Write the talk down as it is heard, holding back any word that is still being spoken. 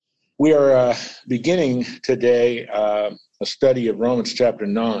We are beginning today a study of Romans chapter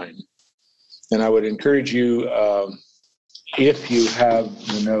 9, and I would encourage you, if you have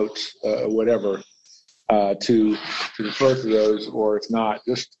the notes, whatever, to refer to those, or if not,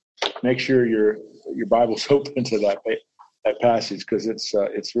 just make sure your Bible's open to that passage, because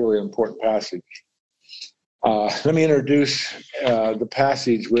it's really an important passage. Let me introduce the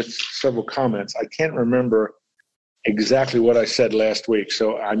passage with several comments. I can't remember exactly what I said last week,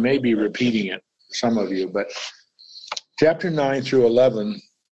 so I may be repeating it for some of you, but chapter 9 through 11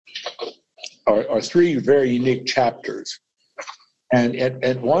 are three very unique chapters. And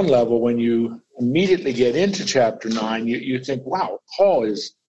at one level, when you immediately get into chapter 9, you think, wow, Paul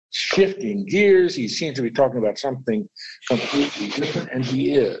is shifting gears. He seems to be talking about something completely different, and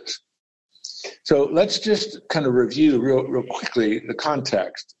he is. So let's just kind of review real quickly the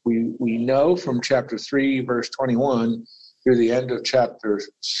context. We know from chapter 3, verse 21 through the end of chapter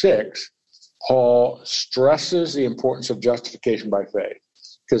 6, Paul stresses the importance of justification by faith,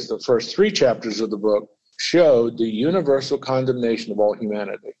 because the first three chapters of the book showed the universal condemnation of all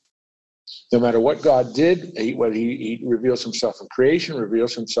humanity. No matter what God did, whether he reveals himself in creation,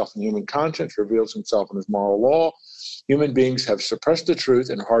 reveals himself in human conscience, reveals himself in his moral law, human beings have suppressed the truth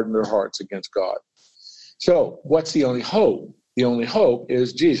and hardened their hearts against God. So what's the only hope? The only hope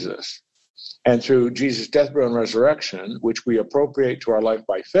is Jesus. And through Jesus' death, burial, and resurrection, which we appropriate to our life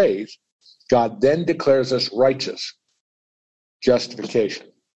by faith, God then declares us righteous, justification.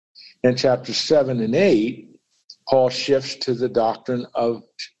 In chapters 7 and 8, Paul shifts to the doctrine of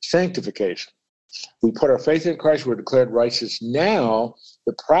sanctification. We put our faith in Christ, we're declared righteous. Now,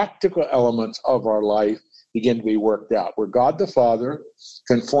 the practical elements of our life begin to be worked out, where God the Father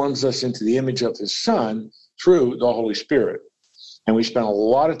conforms us into the image of his Son through the Holy Spirit. And we spent a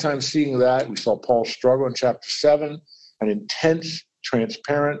lot of time seeing that. We saw Paul's struggle in chapter 7, an intense,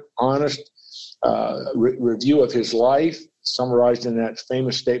 transparent, honest review of his life, summarized in that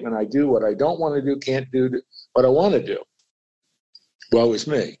famous statement, I do what I don't want to do, can't do what I want to do. Woe is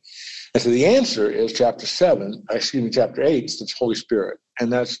me. And so the answer is chapter 8, it's the Holy Spirit.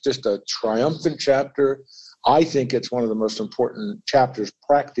 And that's just a triumphant chapter. I think it's one of the most important chapters,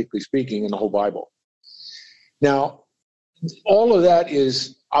 practically speaking, in the whole Bible. Now, all of that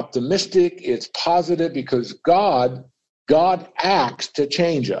is optimistic, it's positive, because God acts to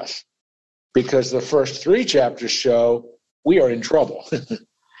change us. Because the first three chapters show we are in trouble.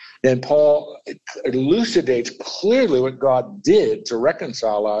 And Paul elucidates clearly what God did to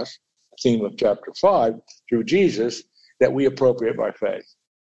reconcile us, theme of chapter 5, through Jesus, that we appropriate by faith.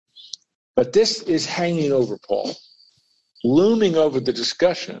 But this is hanging over Paul, looming over the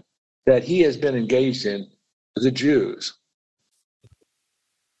discussion that he has been engaged in with the Jews.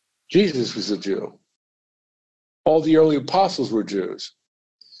 Jesus was a Jew. All the early apostles were Jews.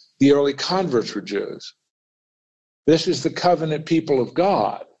 The early converts were Jews. This is the covenant people of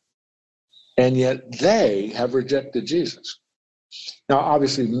God, and yet they have rejected Jesus. Now,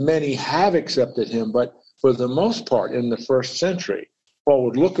 obviously, many have accepted him, but for the most part, in the first century, Paul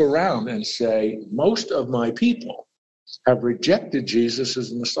would look around and say, most of my people have rejected Jesus as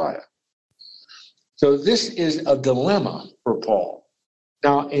the Messiah. So this is a dilemma for Paul.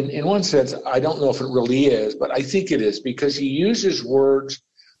 Now, in one sense, I don't know if it really is, but I think it is, because he uses words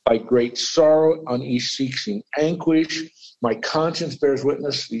like great sorrow, unceasing anguish, my conscience bears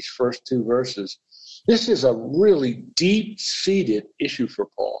witness, these first two verses. This is a really deep-seated issue for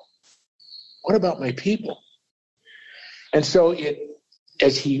Paul. What about my people? And so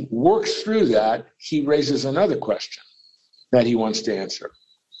as he works through that, he raises another question that he wants to answer.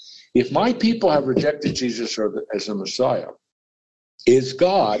 If my people have rejected Jesus as a Messiah, is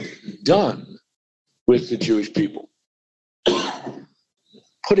God done with the Jewish people?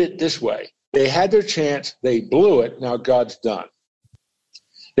 Put it this way. They had their chance. They blew it. Now God's done.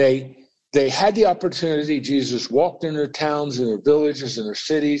 They had the opportunity. Jesus walked in their towns, in their villages, in their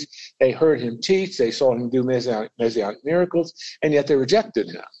cities. They heard him teach. They saw him do messianic miracles, and yet they rejected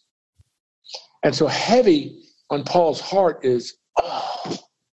him. And so heavy on Paul's heart is,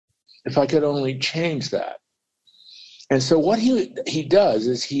 if I could only change that. And so what he does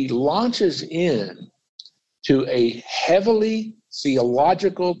is he launches in to a heavily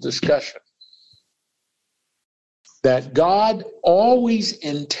theological discussion that God always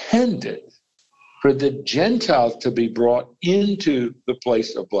intended for the Gentiles to be brought into the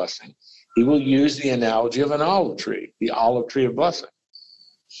place of blessing. He will use the analogy of an olive tree, the olive tree of blessing.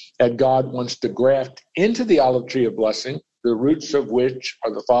 That God wants to graft into the olive tree of blessing, the roots of which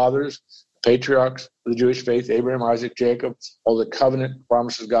are the fathers, the patriarchs of the Jewish faith, Abraham, Isaac, Jacob, all the covenant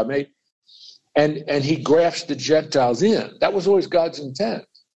promises God made. And he grafts the Gentiles in. That was always God's intent.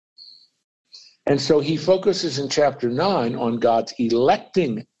 And so he focuses in chapter 9 on God's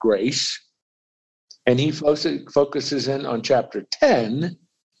electing grace, and he focuses in on chapter 10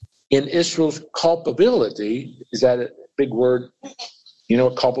 in Israel's culpability. Is that a big word? You know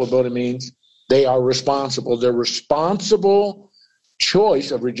what culpability means? They are responsible. Their responsible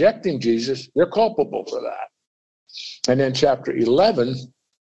choice of rejecting Jesus, they're culpable for that. And then chapter 11,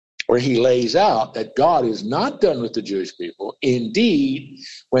 where he lays out that God is not done with the Jewish people. Indeed,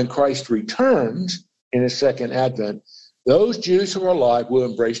 when Christ returns in his second advent, those Jews who are alive will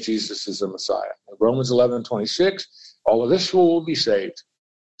embrace Jesus as the Messiah. In Romans 11:26, all of this will be saved.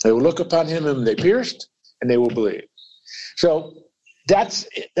 They will look upon him whom they pierced, and they will believe. So that's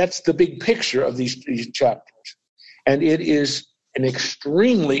the big picture of these chapters. And it is an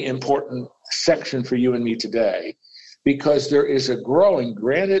extremely important section for you and me today, because there is a growing,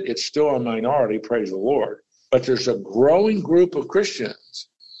 granted it's still a minority, praise the Lord, but there's a growing group of Christians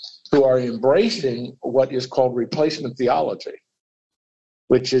who are embracing what is called replacement theology,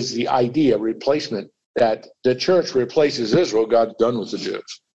 which is the idea, replacement, that the church replaces Israel, God's done with the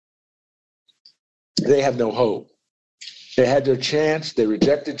Jews. They have no hope. They had their chance, they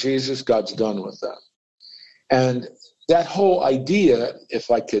rejected Jesus, God's done with them. And that whole idea,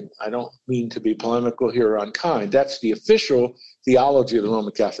 if I could, I don't mean to be polemical here or unkind, that's the official theology of the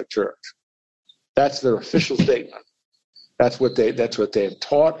Roman Catholic Church. That's their official statement. That's what they have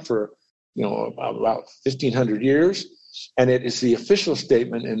taught for, about 1,500 years, and it is the official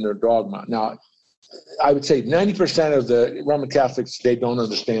statement in their dogma. Now, I would say 90% of the Roman Catholics, they don't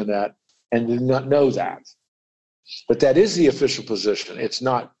understand that and do not know that. But that is the official position. It's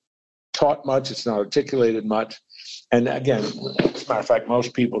not taught much. It's not articulated much. And again, as a matter of fact,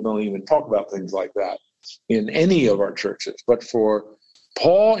 most people don't even talk about things like that in any of our churches. But for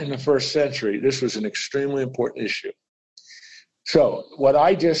Paul in the first century, this was an extremely important issue. So what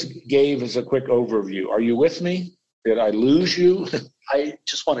I just gave is a quick overview. Are you with me? Did I lose you? I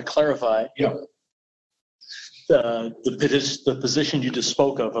just want to clarify. Yeah. The position you just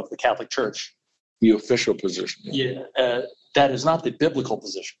spoke of the Catholic Church. The official position. Yeah, that is not the biblical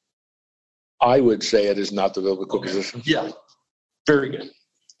position. I would say it is not the biblical position. Yeah, very good.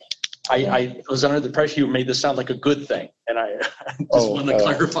 I was under the impression you made this sound like a good thing, and I just wanted to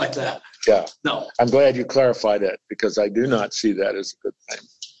clarify that. Yeah. No. I'm glad you clarified it, because I do not see that as a good thing.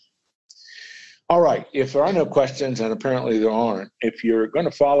 All right. If there are no questions, and apparently there aren't, if you're going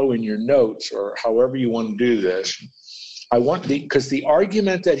to follow in your notes or however you want to do this, because the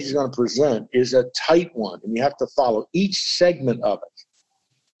argument that he's going to present is a tight one, and you have to follow each segment of it.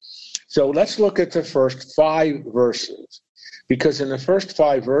 So let's look at the first 5 verses, because in the first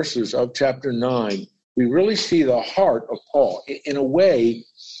 5 verses of chapter 9, we really see the heart of Paul. In a way,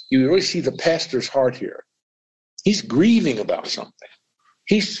 you really see the pastor's heart here. He's grieving about something.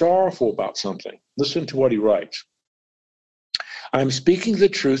 He's sorrowful about something. Listen to what he writes. I'm speaking the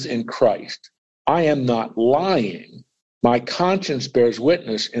truth in Christ. I am not lying. My conscience bears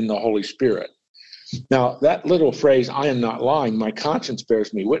witness in the Holy Spirit. Now, that little phrase, I am not lying, my conscience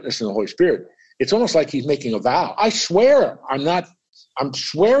bears me witness in the Holy Spirit, it's almost like he's making a vow. I swear, I'm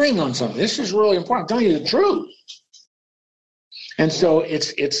swearing on something. This is really important. I'm telling you the truth. And so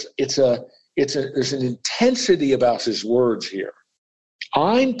there's an intensity about his words here.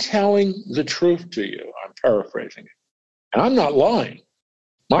 I'm telling the truth to you. I'm paraphrasing it. And I'm not lying.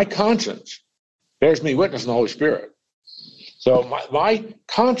 My conscience bears me witness in the Holy Spirit. So my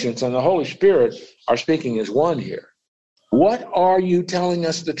conscience and the Holy Spirit are speaking as one here. What are you telling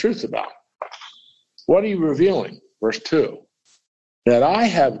us the truth about? What are you revealing? Verse 2, that I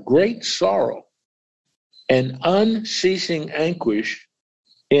have great sorrow and unceasing anguish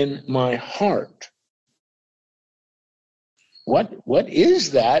in my heart. What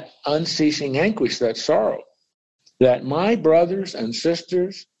is that unceasing anguish, that sorrow? That my brothers and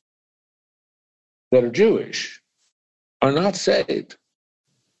sisters that are Jewish are not saved,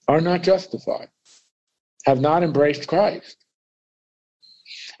 are not justified, have not embraced Christ.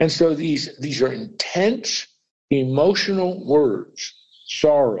 And so these are intense emotional words,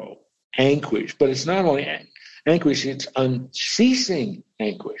 sorrow, anguish, but it's not only anguish, it's unceasing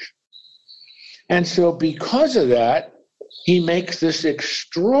anguish. And so because of that, he makes this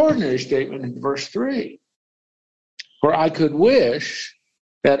extraordinary statement in verse 3, for I could wish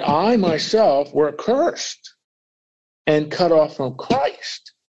that I myself were accursed and cut off from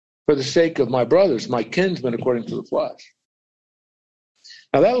Christ for the sake of my brothers, my kinsmen according to the flesh.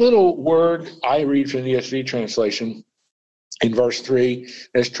 Now that little word I read from the ESV translation in verse 3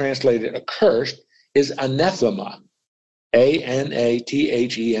 that's translated accursed is anathema,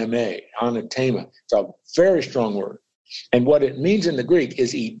 A-N-A-T-H-E-M-A, anathema. It's a very strong word. And what it means in the Greek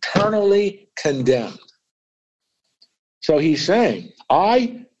is eternally condemned. So he's saying,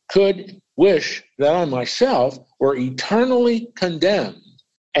 I could wish that I myself were eternally condemned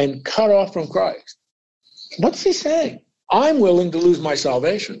and cut off from Christ. What's he saying? I'm willing to lose my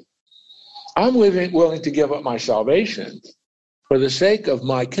salvation. I'm willing to give up my salvation for the sake of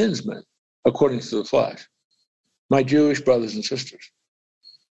my kinsmen, according to the flesh, my Jewish brothers and sisters.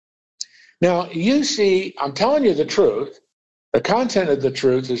 Now, you see, I'm telling you the truth. The content of the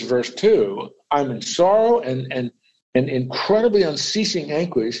truth is verse 2. I'm in sorrow and incredibly unceasing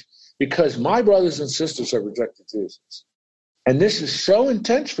anguish because my brothers and sisters have rejected Jesus. And this is so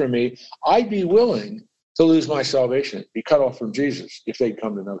intense for me, I'd be willing to lose my salvation, be cut off from Jesus if they'd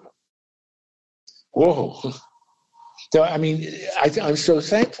come to know him. Whoa. So, I mean, I'm so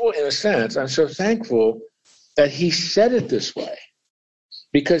thankful in a sense. I'm so thankful that he said it this way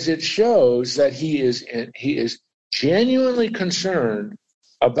because it shows that he is genuinely concerned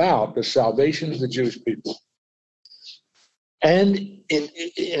about the salvation of the Jewish people. And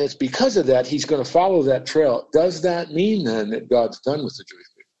it's because of that he's going to follow that trail. Does that mean then that God's done with the Jewish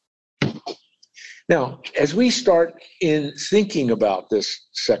people? Now, as we start in thinking about this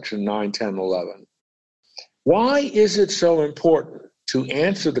section 9, 10, 11, why is it so important to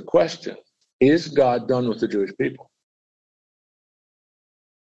answer the question, is God done with the Jewish people?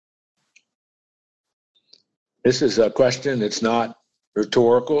 This is a question that's not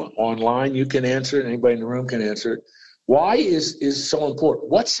rhetorical. Online, you can answer it. Anybody in the room can answer it. Why is so important?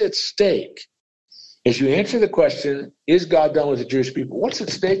 What's at stake? As you answer the question, is God done with the Jewish people? What's at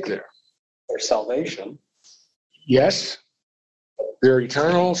stake there? Their salvation. Yes, their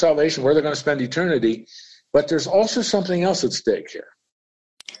eternal salvation, where they're going to spend eternity. But there's also something else at stake here.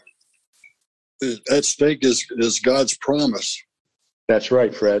 At stake is God's promise. That's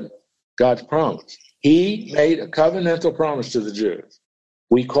right, Fred. God's promise. He made a covenantal promise to the Jews.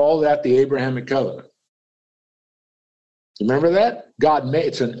 We call that the Abrahamic covenant. Remember that? God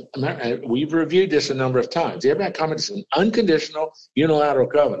made we've reviewed this a number of times. The Abrahamic covenant is an unconditional, unilateral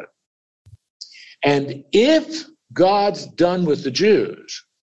covenant. And if God's done with the Jews,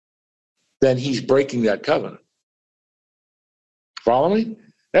 then he's breaking that covenant. Follow me?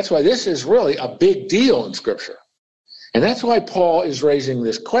 That's why this is really a big deal in Scripture. And that's why Paul is raising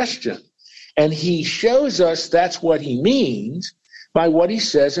this question. And he shows us that's what he means by what he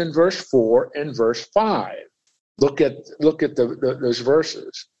says in verse 4 and verse 5. Look at those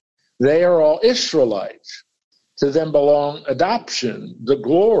verses. They are all Israelites. To them belong adoption, the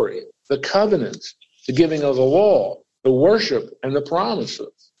glory, the covenants, the giving of the law, the worship, and the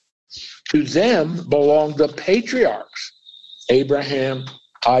promises. To them belong the patriarchs, Abraham,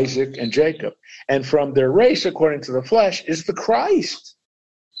 Isaac, and Jacob. And from their race, according to the flesh, is the Christ.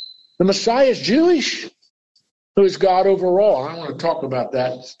 The Messiah is Jewish, who is God over all. And I want to talk about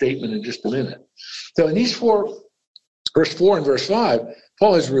that statement in just a minute. So in these verse 4 and verse 5,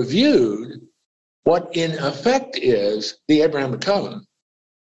 Paul has reviewed what in effect is the Abrahamic covenant.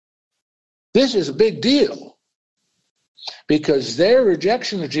 This is a big deal because their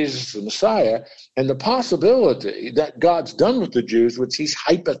rejection of Jesus as the Messiah and the possibility that God's done with the Jews, which he's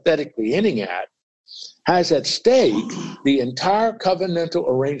hypothetically hinting at, has at stake the entire covenantal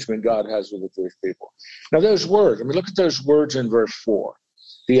arrangement God has with the Jewish people. Now those words, look at those words in verse 4,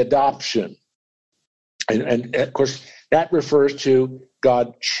 the adoption. And of course, that refers to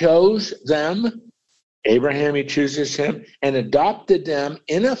God chose them, Abraham, he chooses him, and adopted them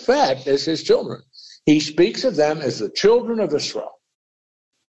in effect as his children. He speaks of them as the children of Israel,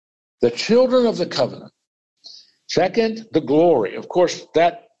 the children of the covenant. Second, the glory. Of course,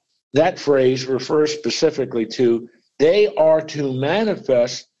 that phrase refers specifically to they are to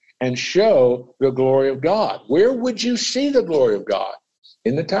manifest and show the glory of God. Where would you see the glory of God?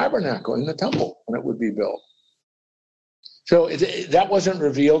 In the tabernacle, in the temple, when it would be built. So that wasn't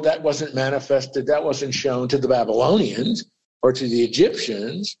revealed, that wasn't manifested, that wasn't shown to the Babylonians or to the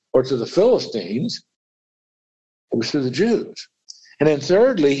Egyptians or to the Philistines. It was to the Jews. And then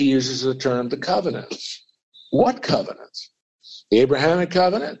thirdly, he uses the term the covenants. What covenants? The Abrahamic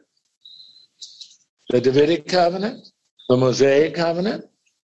covenant, the Davidic covenant, the Mosaic covenant,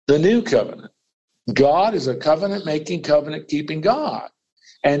 the new covenant. God is a covenant-making, covenant-keeping God.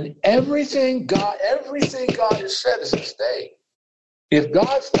 And everything God has said is at stake. If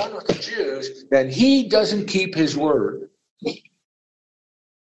God's done with the Jews, then he doesn't keep his word.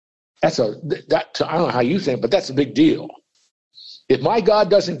 I don't know how you think, but that's a big deal. If my God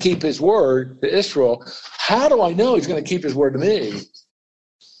doesn't keep his word to Israel, how do I know he's going to keep his word to me?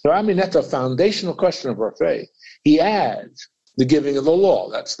 So, that's a foundational question of our faith. He adds, The giving of the law,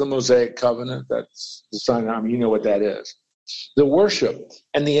 that's the Mosaic covenant, that's the sign. I mean, you know what that is. The worship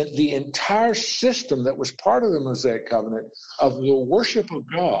and the entire system that was part of the Mosaic covenant of the worship of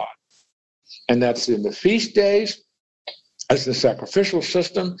God. And that's in the feast days, that's the sacrificial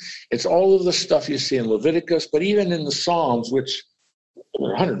system. It's all of the stuff you see in Leviticus, but even in the Psalms, which there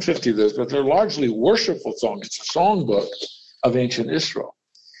are 150 of those, but they're largely worshipful songs. It's a songbook of ancient Israel.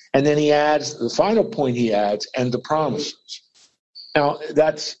 And then he adds, the final point he adds, and the promises. Now,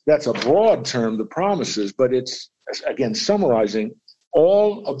 that's a broad term, the promises, but it's, again, summarizing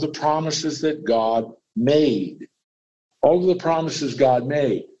all of the promises that God made. All of the promises God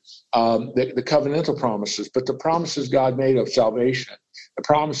made, the covenantal promises, but the promises God made of salvation, the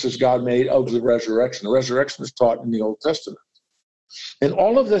promises God made of the resurrection. The resurrection is taught in the Old Testament. And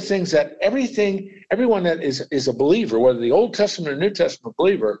all of the things that everyone that is a believer, whether the Old Testament or New Testament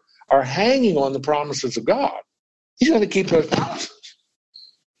believer, are hanging on the promises of God. He's going to keep those promises.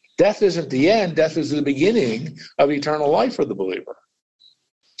 Death isn't the end. Death is the beginning of eternal life for the believer.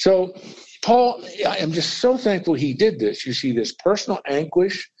 So Paul, I am just so thankful he did this. You see this personal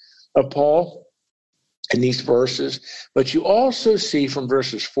anguish of Paul in these verses, but you also see from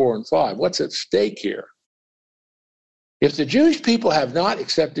verses 4 and 5 what's at stake here. If the Jewish people have not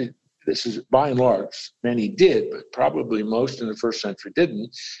accepted, this is by and large, many did, but probably most in the first century didn't.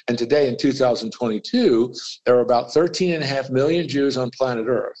 And today in 2022, there are about 13.5 million Jews on planet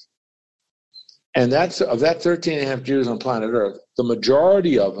Earth. And of that 13.5 Jews on planet Earth, the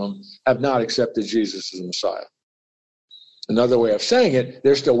majority of them have not accepted Jesus as the Messiah. Another way of saying it,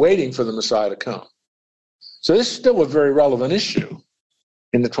 they're still waiting for the Messiah to come. So this is still a very relevant issue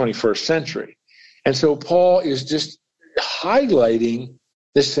in the 21st century. And so Paul is just highlighting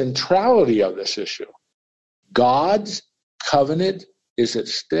the centrality of this issue. God's covenant is at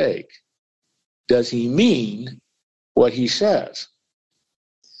stake. Does he mean what he says?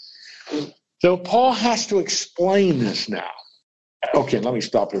 So Paul has to explain this now. Okay, let me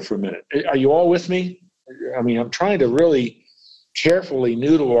stop here for a minute. Are you all with me? I mean, I'm trying to really carefully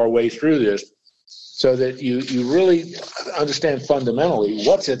noodle our way through this so that you really understand fundamentally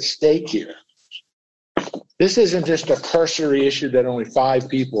what's at stake here. This isn't just a cursory issue that only 5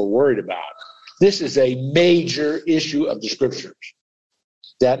 people are worried about. This is a major issue of the Scriptures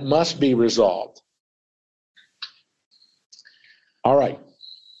that must be resolved. All right.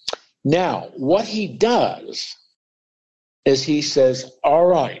 Now, what he does is he says, all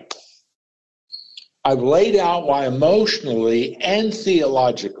right, I've laid out why emotionally and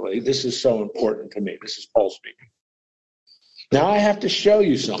theologically this is so important to me. This is Paul speaking. Now I have to show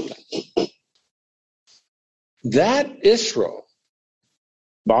you something. That Israel,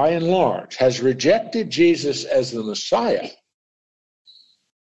 by and large, has rejected Jesus as the Messiah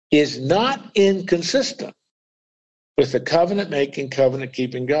is not inconsistent with the covenant-making,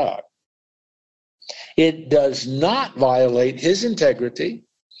 covenant-keeping God. It does not violate his integrity,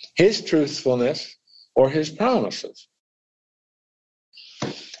 his truthfulness, or his promises.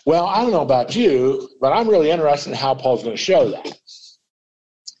 Well, I don't know about you, but I'm really interested in how Paul's going to show that.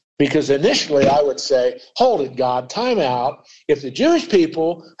 Because initially I would say, hold it, God, time out. If the Jewish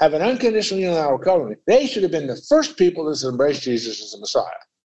people have an unconditional unilateral covenant, they should have been the first people to embrace Jesus as the Messiah.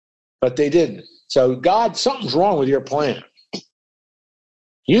 But they didn't. So God, something's wrong with your plan.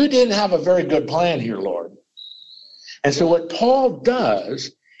 You didn't have a very good plan here, Lord. And so what Paul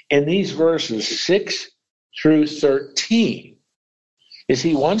does in these verses 6 through 13 is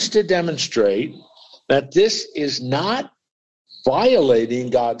he wants to demonstrate that this is not violating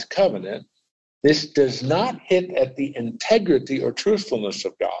God's covenant. This does not hit at the integrity or truthfulness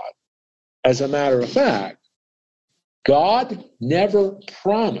of God. As a matter of fact, God never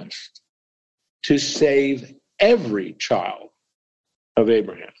promised to save every child of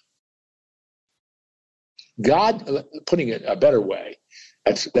Abraham. God, putting it a better way,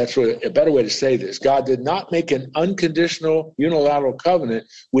 that's a better way to say this. God did not make an unconditional unilateral covenant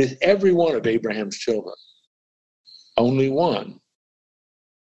with every one of Abraham's children. Only one.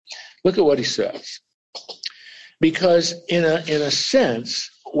 Look at what he says. Because in a sense,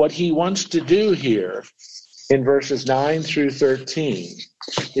 what he wants to do here in verses 9 through 13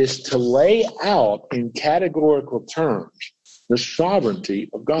 is to lay out in categorical terms the sovereignty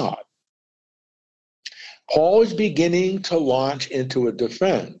of God. Paul is beginning to launch into a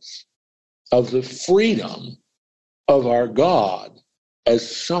defense of the freedom of our God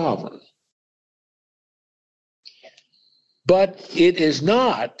as sovereign. But it is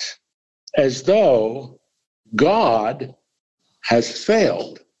not as though God has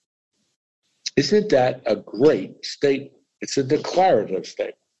failed. Isn't that a great statement? It's a declarative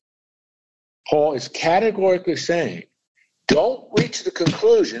statement. Paul is categorically saying, Don't reach the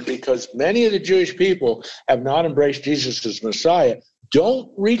conclusion, because many of the Jewish people have not embraced Jesus as Messiah. Don't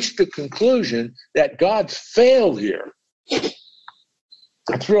reach the conclusion that God's failed here.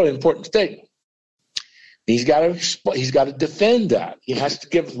 That's a really important statement. He's got to defend that. He has to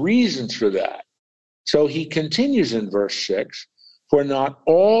give reasons for that. So he continues in verse 6, for not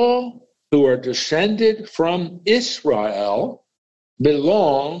all who are descended from Israel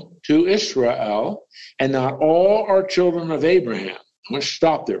belong to Israel, and not all are children of Abraham. I'm going to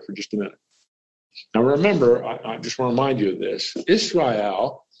stop there for just a minute. Now remember, I just want to remind you of this.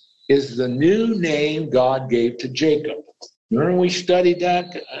 Israel is the new name God gave to Jacob. Remember we studied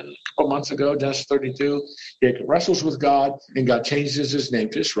that a couple months ago, Genesis 32? Jacob wrestles with God, and God changes his name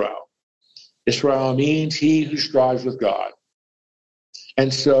to Israel. Israel means he who strives with God.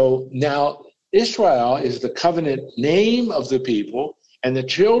 And so now Israel is the covenant name of the people, and the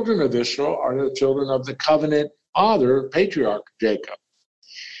children of Israel are the children of the covenant father, patriarch Jacob.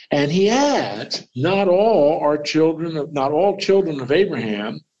 And he adds, not all children of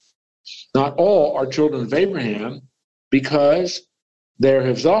Abraham, not all are children of Abraham, because they're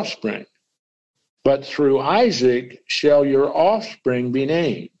his offspring. But through Isaac shall your offspring be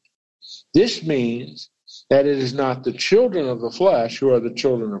named. This means that it is not the children of the flesh who are the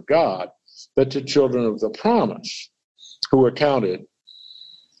children of God, but the children of the promise who are counted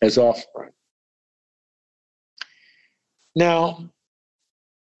as offspring. Now,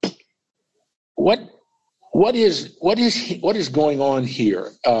 what is going on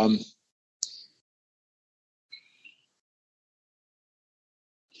here? I'm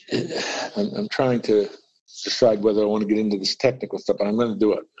trying to decide whether I want to get into this technical stuff, but I'm going to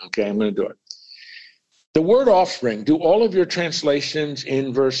do it. Okay, I'm going to do it. The word offspring, do all of your translations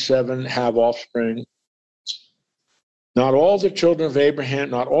in verse 7 have offspring? Not all the children of Abraham,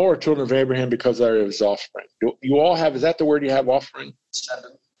 not all are children of Abraham because they are his offspring. Do you all have, is that the word you have, offspring?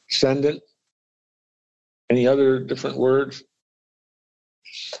 Descendant. Any other different words?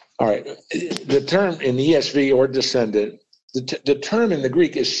 All right. The term in ESV, or descendant, the term in the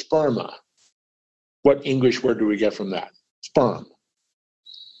Greek is sperma. What English word do we get from that? Sperm.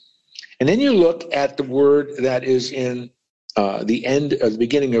 And then you look at the word that is in the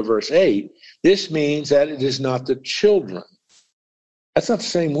beginning of verse 8. This means that it is not the children. That's not the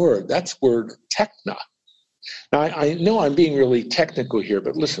same word. That's word tekna. Now, I know I'm being really technical here,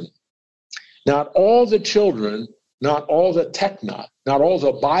 but listen. Not all the children, not all the tekna, not all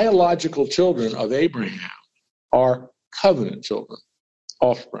the biological children of Abraham are covenant children,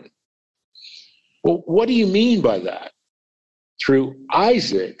 offspring. Well, what do you mean by that? Through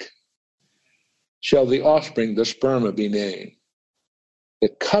Isaac shall the offspring, the sperma, be named. The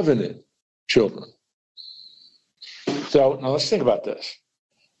covenant children. So now let's think about this.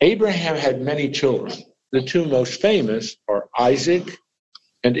 Abraham had many children. The two most famous are Isaac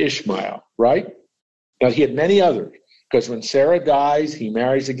and Ishmael, right? Now he had many others, because when Sarah dies, he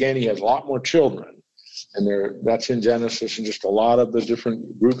marries again. He has a lot more children. And that's in Genesis, and just a lot of the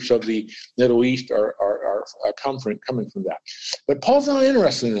different groups of the Middle East are coming from that. But Paul's not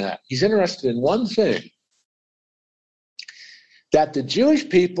interested in that. He's interested in one thing, that the Jewish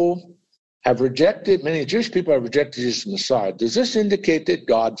people have rejected, many Jewish people have rejected Jesus as Messiah. Does this indicate that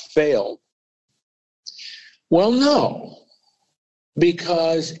God failed? Well, no,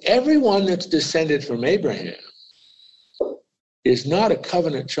 because everyone that's descended from Abraham is not a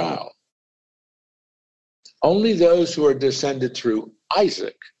covenant child. Only those who are descended through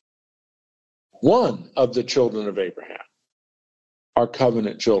Isaac, one of the children of Abraham, are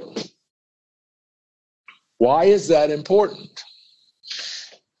covenant children. Why is that important?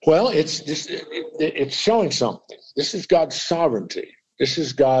 Well, it's showing something. This is God's sovereignty. This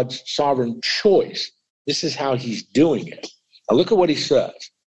is God's sovereign choice. This is how he's doing it. Now look at what he says.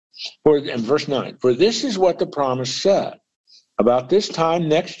 In verse 9, for this is what the promise said. About this time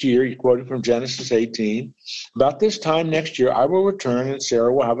next year, he quoted from Genesis 18, about this time next year I will return and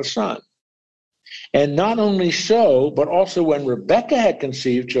Sarah will have a son. And not only so, but also when Rebekah had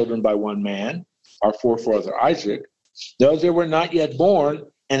conceived children by one man, our forefather Isaac, though they were not yet born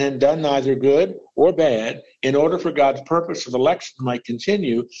and had done neither good or bad, in order for God's purpose of election might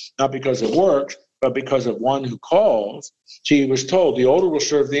continue, not because of works, but because of one who calls, she was told, the older will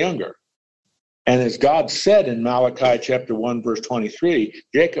serve the younger. And as God said in Malachi chapter 1, verse 23,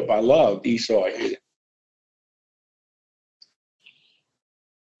 Jacob I loved, Esau I hated.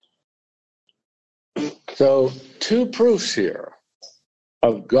 So, two proofs here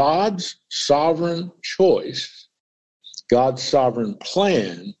of God's sovereign choice, God's sovereign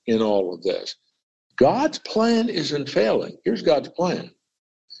plan in all of this. God's plan isn't failing. Here's God's plan.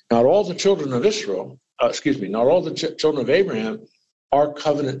 Not all the children of Israel not all the children of Abraham are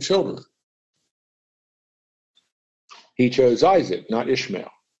covenant children. He chose Isaac, not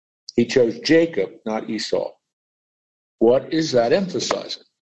Ishmael. He chose Jacob, not Esau. What is that emphasizing?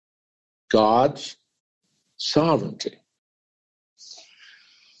 God's sovereignty.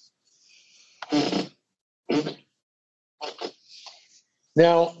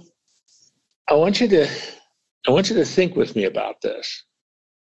 Now, I want you to think with me about this.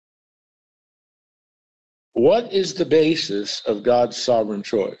 What is the basis of God's sovereign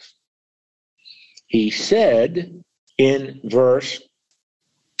choice? He said in verse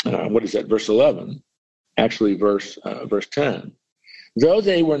 11, actually verse 10, though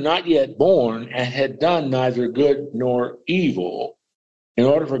they were not yet born and had done neither good nor evil, in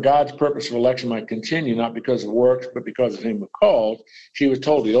order for God's purpose of election might continue, not because of works, but because of him who called, she was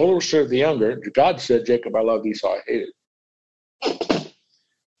told, the older will serve the younger. God said, Jacob I loved, Esau I hated.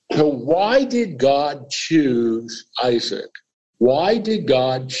 So why did God choose Isaac? Why did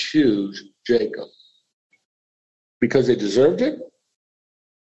God choose Jacob? Because they deserved it?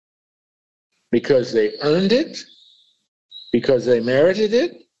 Because they earned it? Because they merited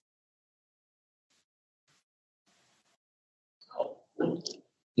it?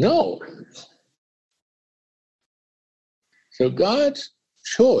 No. So God's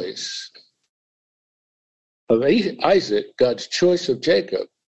choice of Isaac, God's choice of Jacob,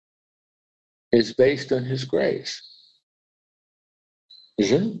 is based on his grace.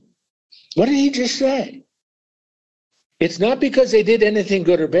 Isn't it? What did he just say? It's not because they did anything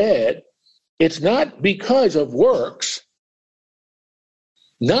good or bad. It's not because of works.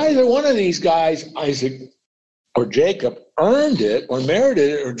 Neither one of these guys, Isaac or Jacob, earned it or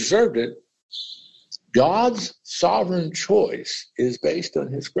merited it or deserved it. God's sovereign choice is based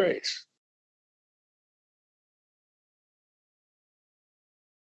on his grace.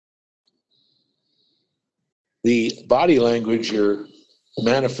 The body language you're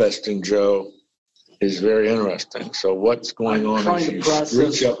manifesting, Joe, is very interesting. So what's going on as you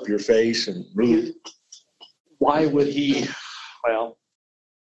scrunch up your face and move? Why would he,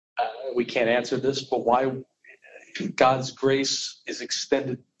 we can't answer this, but why God's grace is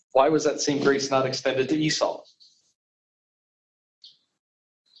extended? Why was that same grace not extended to Esau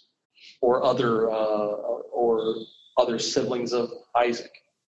or other siblings of Isaac?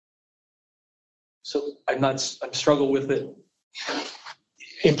 So I'm struggle with it.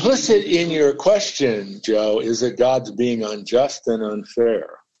 Implicit in your question, Joe, is that God's being unjust and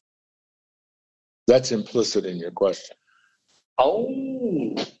unfair. That's implicit in your question.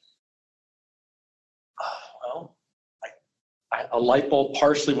 Oh. Well, a light bulb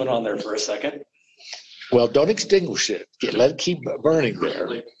partially went on there for a second. Well, don't extinguish it. Let it keep burning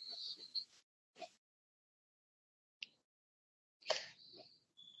there.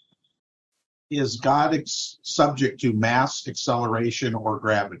 Is God subject to mass, acceleration, or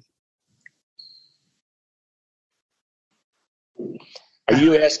gravity? Are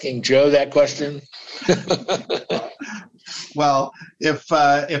you asking Joe that question? Well,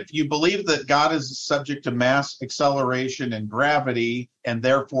 if you believe that God is subject to mass, acceleration, and gravity, and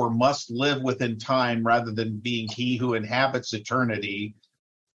therefore must live within time rather than being he who inhabits eternity,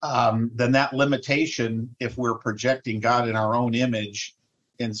 then that limitation, if we're projecting God in our own image,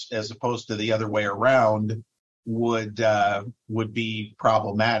 as opposed to the other way around, would be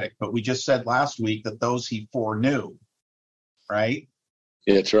problematic. But we just said last week that those he foreknew, right?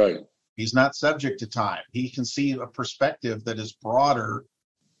 Yeah, that's right. He's not subject to time. He can see a perspective that is broader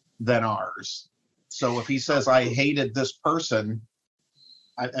than ours. So if he says, I hated this person,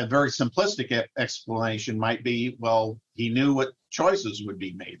 a very simplistic explanation might be, well, he knew what choices would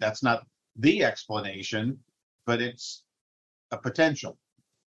be made. That's not the explanation, but it's a potential.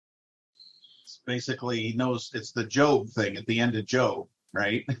 Basically, he knows it's the Job thing at the end of Job,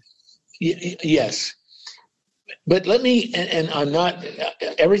 right? Yes. But let me, and I'm not,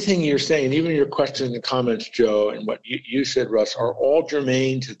 everything you're saying, even your questions and comments, Joe, and what you said, Russ, are all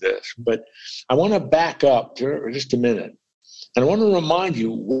germane to this. But I want to back up for just a minute. And I want to remind you,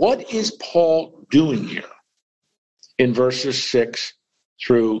 what is Paul doing here in verses 6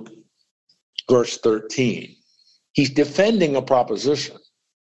 through verse 13? He's defending a proposition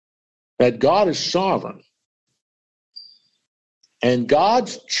that God is sovereign. And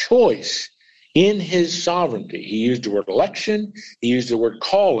God's choice in his sovereignty, he used the word election, he used the word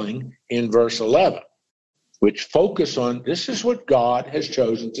calling in verse 11, which focus on this is what God has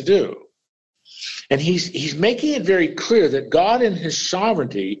chosen to do. And he's making it very clear that God in his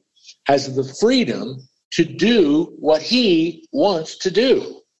sovereignty has the freedom to do what he wants to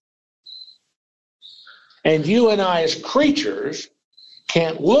do. And you and I as creatures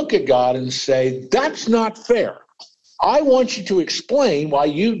can't look at God and say, that's not fair. I want you to explain why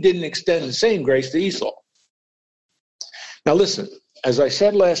you didn't extend the same grace to Esau. Now listen, as I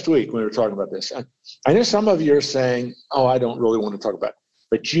said last week when we were talking about this, I know some of you are saying, oh, I don't really want to talk about it.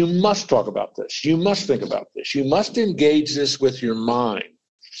 But you must talk about this. You must think about this. You must engage this with your mind.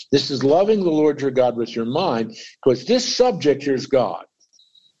 This is loving the Lord your God with your mind, because this subject here is God.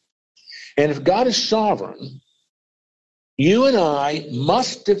 And if God is sovereign, you and I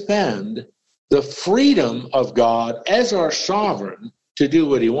must defend the freedom of God as our sovereign to do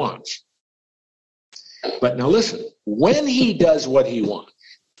what he wants. But now listen, when he does what he wants,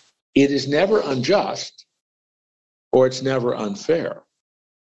 it is never unjust or it's never unfair.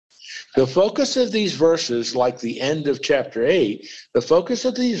 The focus of these verses, like the end of chapter 8, the focus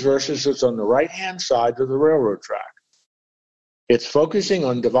of these verses is on the right-hand side of the railroad track. It's focusing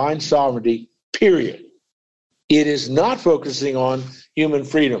on divine sovereignty, period. It is not focusing on human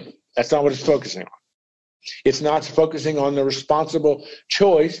freedom. That's not what it's focusing on. It's not focusing on the responsible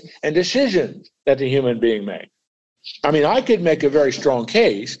choice and decisions that the human being made. I mean, I could make a very strong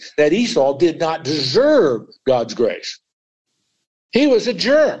case that Esau did not deserve God's grace. He was a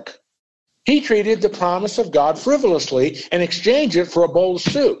jerk. He treated the promise of God frivolously and exchanged it for a bowl of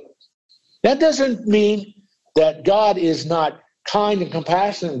soup. That doesn't mean that God is not kind and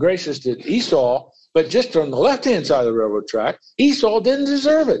compassionate and gracious to Esau, but just on the left-hand side of the railroad track, Esau didn't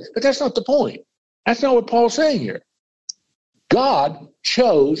deserve it. But that's not the point. That's not what Paul's saying here. God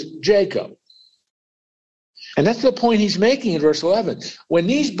chose Jacob. And that's the point he's making in verse 11. When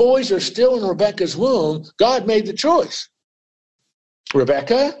these boys are still in Rebekah's womb, God made the choice.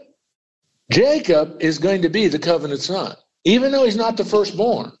 Rebekah, Jacob is going to be the covenant son, even though he's not the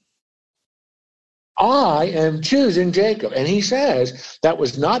firstborn. I am choosing Jacob. And he says that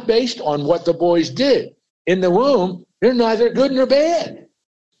was not based on what the boys did. In the womb, they're neither good nor bad.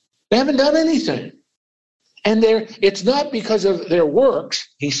 They haven't done anything. And it's not because of their works,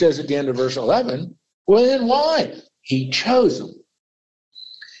 he says at the end of verse 11. Well, then why? He chose them.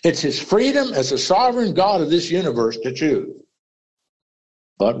 It's his freedom as a sovereign God of this universe to choose.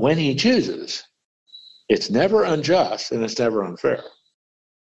 But when he chooses, it's never unjust and it's never unfair.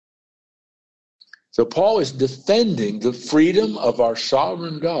 So Paul is defending the freedom of our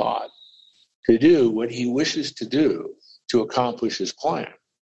sovereign God to do what he wishes to do to accomplish his plan.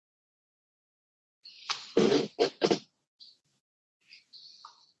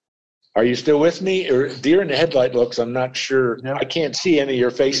 Are you still with me? Or deer in the headlight looks, I'm not sure. Yep. I can't see any of your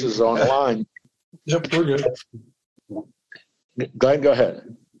faces online. Yep, we're good. Glenn, go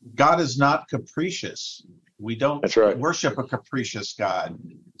ahead. God is not capricious. We don't worship a capricious God.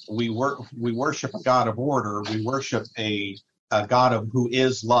 We worship a God of order. We worship a God of who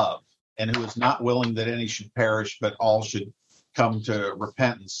is love and who is not willing that any should perish, but all should come to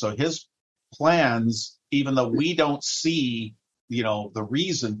repentance. So his plans, even though we don't see, the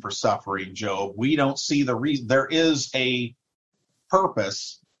reason for suffering, Job, we don't see the reason. There is a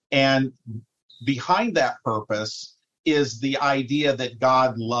purpose, and behind that purpose is the idea that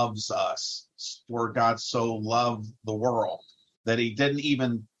God loves us, for God so loved the world that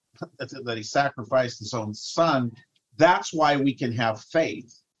that he sacrificed his own son. That's why we can have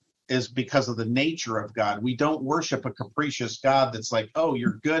faith, is because of the nature of God. We don't worship a capricious God that's like, oh,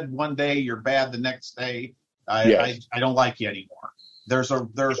 you're good one day, you're bad the next day. I don't like you anymore. There's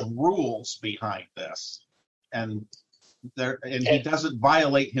rules behind this, and he doesn't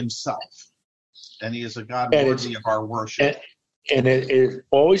violate himself, and he is a God worthy of our worship. And it is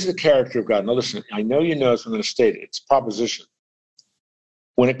always the character of God. Now listen, I know you know this, I'm going to state it. It's proposition.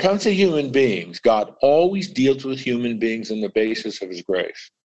 When it comes to human beings, God always deals with human beings on the basis of his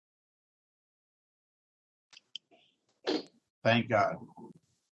grace. Thank God.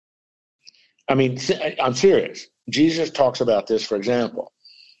 I mean, I'm serious. Jesus talks about this, for example,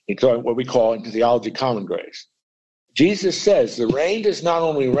 in what we call in theology common grace. Jesus says the rain does not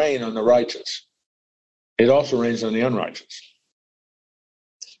only rain on the righteous, it also rains on the unrighteous.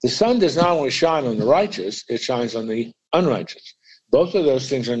 The sun does not only shine on the righteous, it shines on the unrighteous. Both of those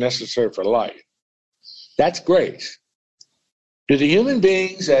things are necessary for life. That's grace. Do the human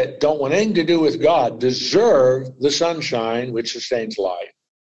beings that don't want anything to do with God deserve the sunshine which sustains life?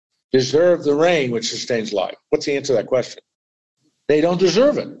 Deserve the rain which sustains life? What's the answer to that question? They don't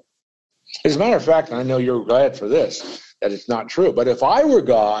deserve it. As a matter of fact, and I know you're glad for this, that it's not true, but if I were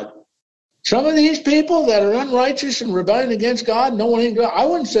God, some of these people that are unrighteous and rebelling against God, no one in God, I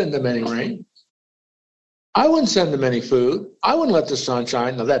wouldn't send them any rain. I wouldn't send them any food. I wouldn't let the sun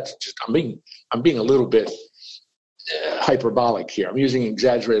shine. Now that's just, I'm being a little bit hyperbolic here. I'm using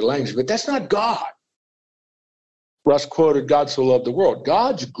exaggerated language, but that's not God. Russ quoted, God so loved the world.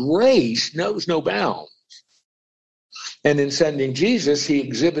 God's grace knows no bounds. And in sending Jesus, he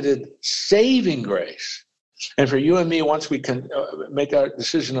exhibited saving grace. And for you and me, once we can make our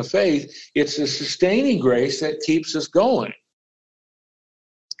decision of faith, it's the sustaining grace that keeps us going.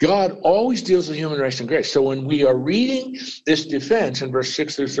 God always deals with human race and grace. So when we are reading this defense in verse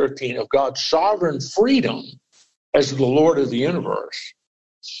 6 through 13 of God's sovereign freedom as the Lord of the universe,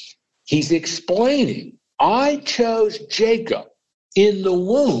 he's explaining, I chose Jacob in the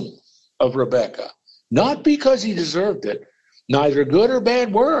womb of Rebekah, not because he deserved it, neither good or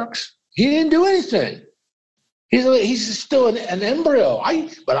bad works. He didn't do anything. He's still an embryo,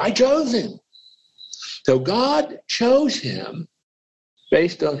 but I chose him. So God chose him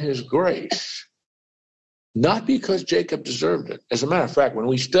based on his grace, not because Jacob deserved it. As a matter of fact, when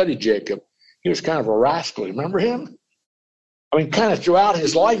we studied Jacob, he was kind of a rascal. Remember him? I mean, kind of throughout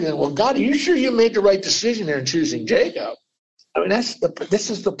his life, well, God, are you sure you made the right decision there in choosing Jacob? I mean, this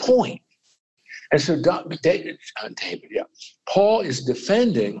is the point. And so Paul is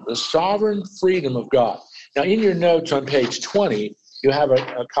defending the sovereign freedom of God. Now, in your notes on page 20, you have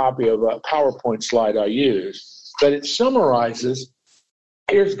a copy of a PowerPoint slide I use, but it summarizes,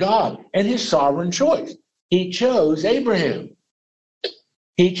 here's God and his sovereign choice. He chose Abraham.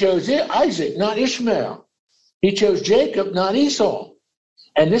 He chose Isaac, not Ishmael. He chose Jacob, not Esau.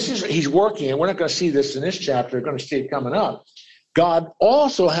 And he's working, and we're not going to see this in this chapter, we're going to see it coming up. God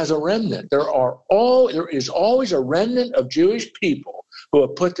also has a remnant. There is always a remnant of Jewish people who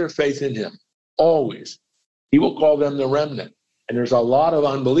have put their faith in him. Always. He will call them the remnant. And there's a lot of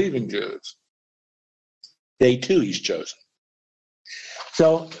unbelieving Jews. They too he's chosen.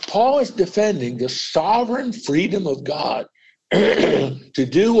 So Paul is defending the sovereign freedom of God to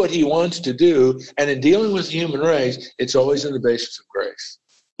do what he wants to do. And in dealing with the human race, it's always on the basis of grace.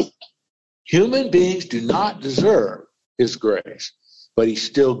 Human beings do not deserve his grace, but he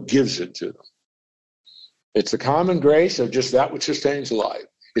still gives it to them. It's the common grace of just that which sustains life.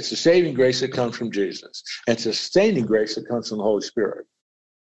 It's the saving grace that comes from Jesus. And it's the sustaining grace that comes from the Holy Spirit.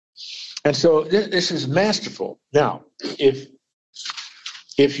 And so this is masterful. Now, if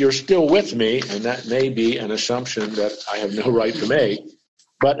you're still with me, and that may be an assumption that I have no right to make,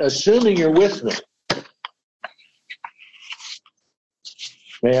 but assuming you're with me,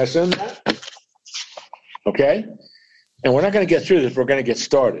 may I assume that? Okay? And we're not going to get through this. We're going to get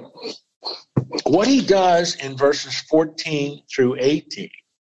started. What he does in verses 14 through 18,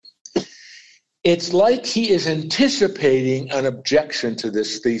 it's like he is anticipating an objection to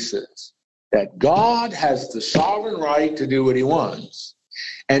this thesis, that God has the sovereign right to do what he wants,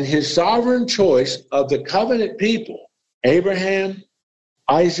 and his sovereign choice of the covenant people, Abraham,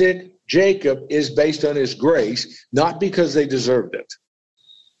 Isaac, Jacob, is based on his grace, not because they deserved it.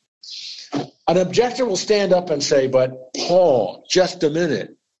 An objector will stand up and say, but Paul, just a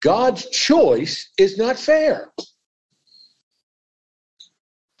minute, God's choice is not fair.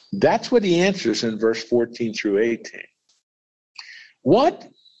 That's what he answers in verse 14 through 18. What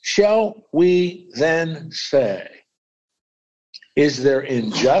shall we then say? Is there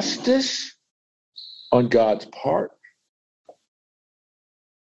injustice on God's part?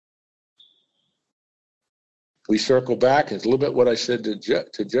 We circle back. It's a little bit what I said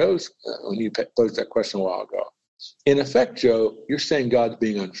to Joe's when you posed that question a while ago. In effect, Joe, you're saying God's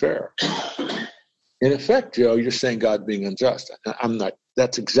being unfair. In effect, Joe, you're saying God's being unjust. I'm not.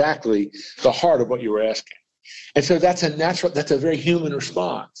 That's exactly the heart of what you were asking. And so that's a very human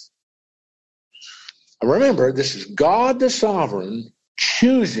response. Remember, this is God the sovereign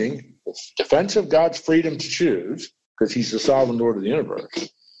choosing, the defense of God's freedom to choose, because he's the sovereign Lord of the universe.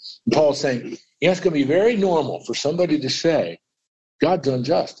 And Paul's saying, it's going to be very normal for somebody to say, God's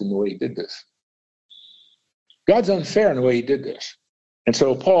unjust in the way he did this. God's unfair in the way he did this. And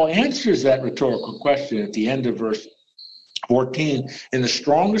so Paul answers that rhetorical question at the end of verse 14 in the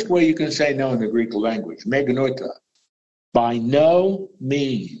strongest way you can say no in the Greek language, meganoita, by no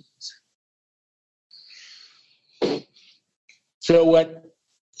means. So what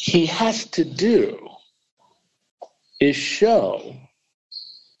he has to do is show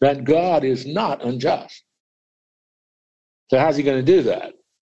that God is not unjust. So how's he going to do that?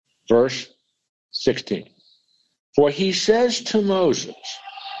 Verse 16. For he says to Moses,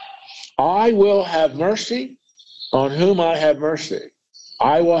 I will have mercy on whom I have mercy.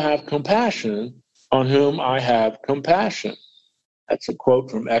 I will have compassion on whom I have compassion. That's a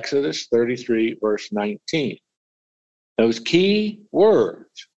quote from Exodus 33, verse 19. Those key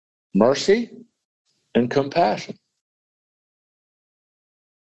words, mercy and compassion.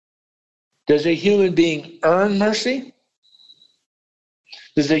 Does a human being earn mercy?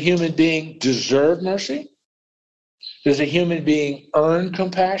 Does a human being deserve mercy? Does a human being earn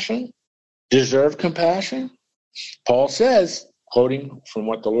compassion? Deserve compassion? Paul says, quoting from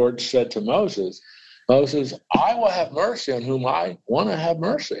what the Lord said to Moses, Moses, I will have mercy on whom I want to have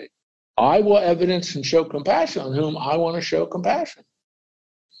mercy. I will evidence and show compassion on whom I want to show compassion.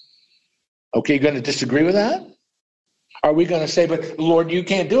 Okay, you're going to disagree with that? Are we going to say, but Lord, you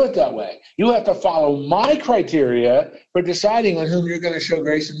can't do it that way. You have to follow my criteria for deciding on whom you're going to show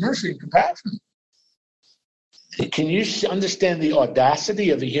grace and mercy and compassion. Can you understand the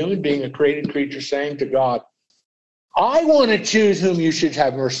audacity of a human being, a created creature, saying to God, I want to choose whom you should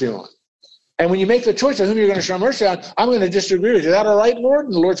have mercy on. And when you make the choice of whom you're going to show mercy on, I'm going to disagree with you. Is that all right, Lord?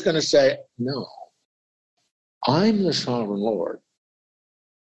 And the Lord's going to say, no, I'm the sovereign Lord.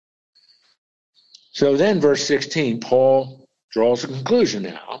 So then, verse 16, Paul draws a conclusion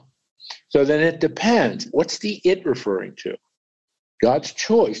now. So then it depends. What's the it referring to? God's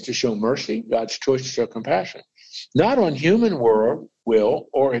choice to show mercy, God's choice to show compassion. Not on human will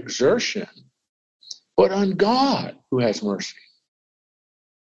or exertion, but on God who has mercy.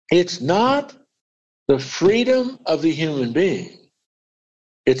 It's not the freedom of the human being.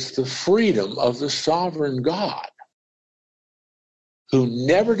 It's the freedom of the sovereign God who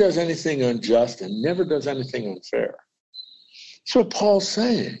never does anything unjust and never does anything unfair. That's what Paul's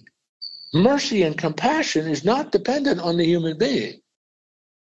saying. Mercy and compassion is not dependent on the human being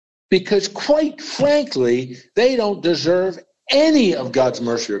because, quite frankly, they don't deserve any of God's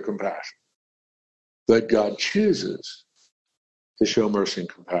mercy or compassion. But God chooses to show mercy and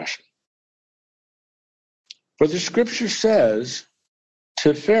compassion. For the scripture says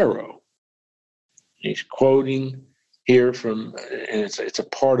to Pharaoh, he's quoting here from, and it's a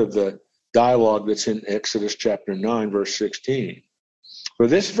part of the dialogue that's in Exodus chapter 9, verse 16. For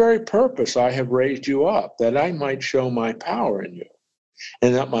this very purpose I have raised you up, that I might show my power in you,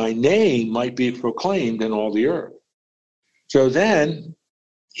 and that my name might be proclaimed in all the earth. So then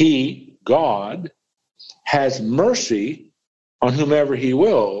he, God, has mercy on whomever he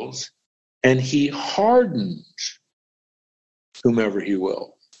wills, and he hardens whomever he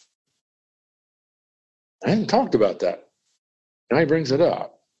will. I hadn't talked about that. Now he brings it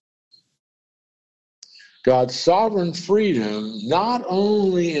up. God's sovereign freedom not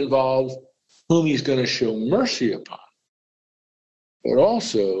only involves whom he's going to show mercy upon, but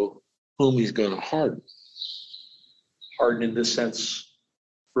also whom he's going to harden. Harden in this sense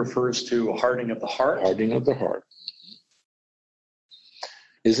refers to a hardening of the heart. Hardening of the heart.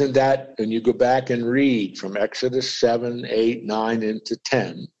 Isn't that, when you go back and read from Exodus 7, 8, 9 into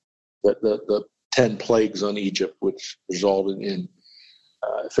 10, the 10 plagues on Egypt, which resulted in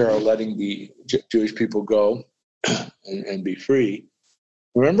Pharaoh letting the Jewish people go and be free.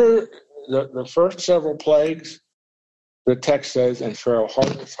 Remember the first several plagues? The text says, and Pharaoh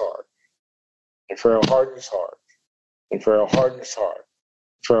hardened his heart, and Pharaoh hardened his heart, and Pharaoh hardened his heart,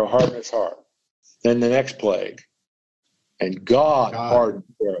 Pharaoh hardened his heart. Then the next plague, and God hardened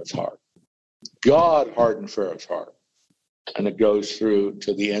Pharaoh's heart. God hardened Pharaoh's heart. And it goes through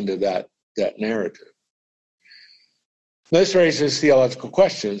to the end of that narrative. This raises theological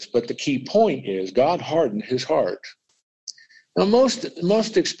questions, but the key point is God hardened his heart. Now,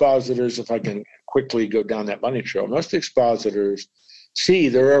 most expositors, if I can quickly go down that bunny trail, most expositors see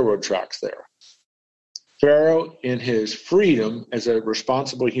the railroad tracks there. Pharaoh, in his freedom as a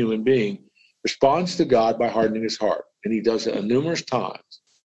responsible human being, responds to God by hardening his heart, and he does it numerous times.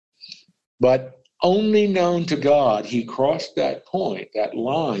 But only known to God, he crossed that point, that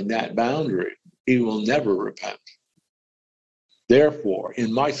line, that boundary. He will never repent. Therefore,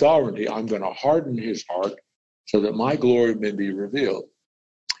 in my sovereignty, I'm going to harden his heart so that my glory may be revealed.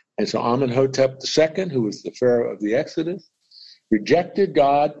 And so Amenhotep II, who was the Pharaoh of the Exodus, rejected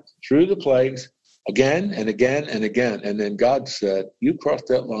God through the plagues again and again and again. And then God said, you crossed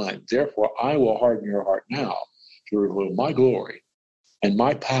that line. Therefore, I will harden your heart now to reveal my glory and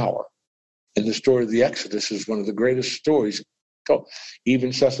my power. And the story of the Exodus is one of the greatest stories told.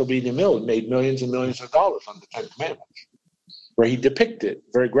 Even Cecil B. DeMille made millions and millions of dollars on the Ten Commandments, where he depicted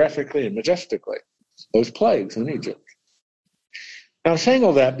very graphically and majestically those plagues in Egypt. Now, I'm saying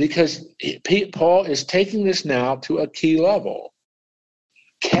all that because Paul is taking this now to a key level.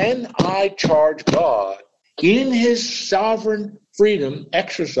 Can I charge God in his sovereign freedom,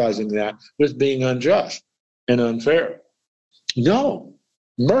 exercising that, with being unjust and unfair? No.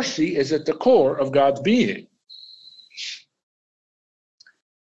 Mercy is at the core of God's being.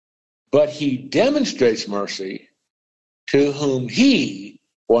 But he demonstrates mercy to whom he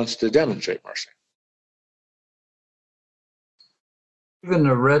wants to demonstrate mercy. Even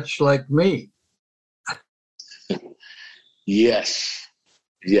a wretch like me. Yes.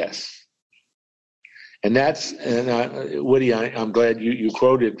 And Woody, I'm glad you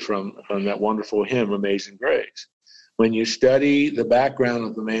quoted from that wonderful hymn, Amazing Grace. When you study the background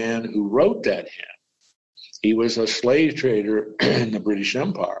of the man who wrote that hymn, he was a slave trader in the British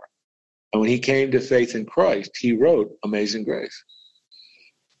Empire. And when he came to faith in Christ, he wrote Amazing Grace.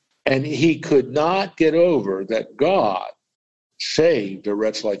 And he could not get over that God saved a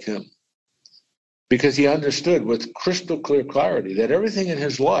wretch like him, because he understood with crystal clear clarity that everything in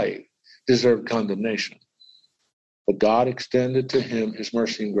his life deserved condemnation. But God extended to him his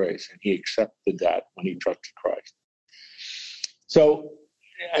mercy and grace, and he accepted that when he trusted Christ. So,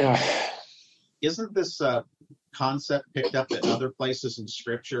 isn't this concept picked up in other places in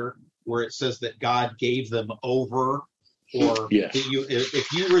Scripture where it says that God gave them over? Or yes.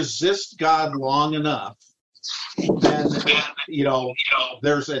 If you resist God long enough, then,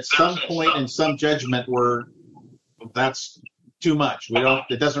 there's at some point in some judgment where that's too much.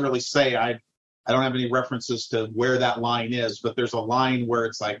 It doesn't really say, I don't have any references to where that line is, but there's a line where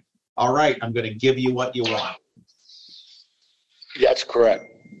it's like, all right, I'm going to give you what you want. That's correct.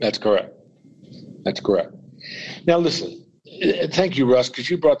 Now listen, thank you, Russ, because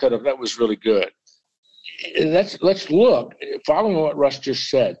you brought that up. That was really good. Let's look, following what Russ just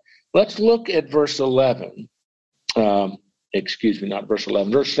said, let's look at verse 11. Not verse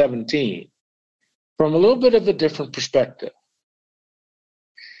 11, verse 17, from a little bit of a different perspective.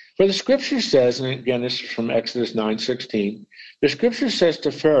 For the scripture says, and again, this is from Exodus 9:16, the scripture says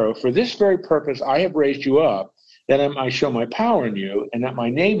to Pharaoh, for this very purpose I have raised you up, that I might show my power in you, and that my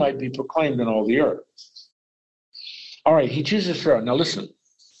name might be proclaimed in all the earth. All right, he chooses Pharaoh. Now listen,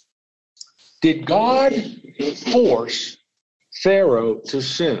 did God force Pharaoh to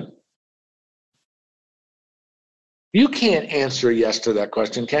sin? You can't answer yes to that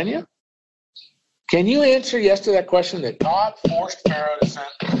question, can you? Can you answer yes to that question, that God forced Pharaoh to sin?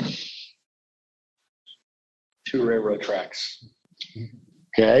 2 railroad tracks.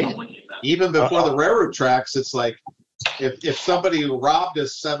 Okay. Even before the railroad tracks, it's like if somebody robbed a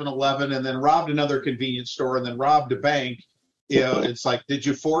 7-Eleven and then robbed another convenience store and then robbed a bank, it's like, did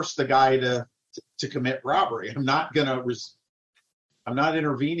you force the guy to commit robbery? I'm not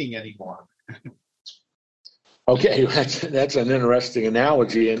intervening anymore. Okay, that's an interesting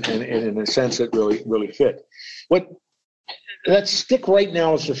analogy, and in a sense it really fit. Let's stick right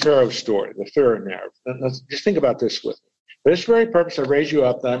now with the Pharaoh story, the Pharaoh narrative. Let's just think about this with me. For this very purpose I raise you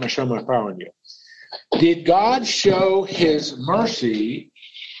up, that I may show my power in you. Did God show his mercy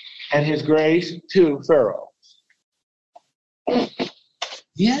and his grace to Pharaoh?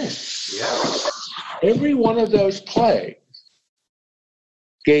 Yes. Every one of those plagues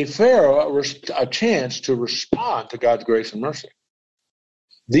gave Pharaoh a chance to respond to God's grace and mercy.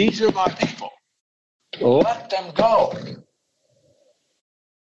 These are my people. Let them go.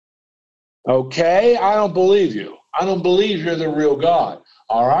 Okay, I don't believe you. I don't believe you're the real God.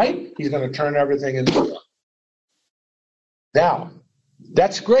 All right? He's going to turn everything into God. Now,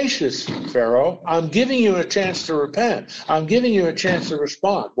 that's gracious, Pharaoh. I'm giving you a chance to repent. I'm giving you a chance to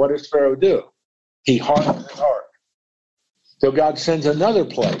respond. What does Pharaoh do? He hardens his heart. So God sends another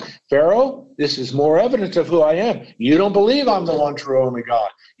plague. Pharaoh, this is more evidence of who I am. You don't believe I'm the one true only God.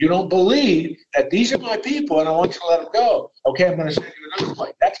 You don't believe that these are my people and I want you to let them go. Okay, I'm going to send you another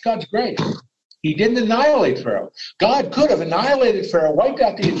plague. That's God's grace. He didn't annihilate Pharaoh. God could have annihilated Pharaoh, wiped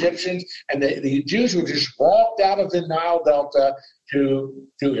out the Egyptians, and the Jews would just walked out of the Nile Delta to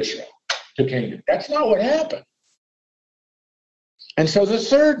Israel, to Canaan. That's not what happened. And so the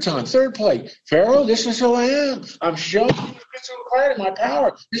third plague, Pharaoh, this is who I am. I'm showing you crystal clarity, my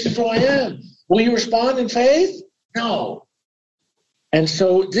power. This is who I am. Will you respond in faith? No. And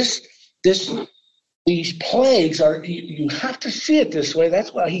so these plagues are, you have to see it this way.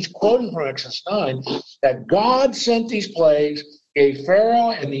 That's why he's quoting from Exodus 9, that God sent these plagues, gave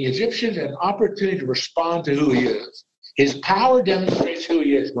Pharaoh and the Egyptians an opportunity to respond to who he is. His power demonstrates who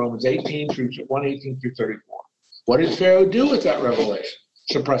he is, Romans 1:18 through 34. What did Pharaoh do with that revelation?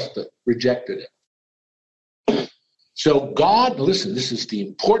 Suppressed it, rejected it. So God, listen, this is the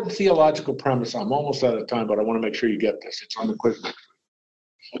important theological premise. I'm almost out of time, but I want to make sure you get this. It's on the quiz next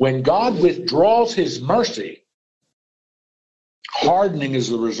week. When God withdraws his mercy, hardening is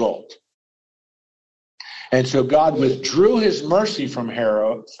the result. And so God withdrew his mercy from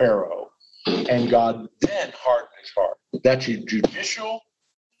Pharaoh, and God then hardened his heart. That's a judicial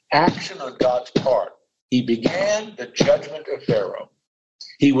action on God's part. He began the judgment of Pharaoh.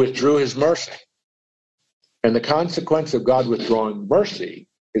 He withdrew his mercy. And the consequence of God withdrawing mercy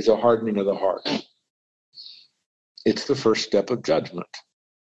is a hardening of the heart. It's the first step of judgment.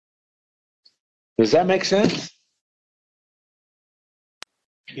 Does that make sense?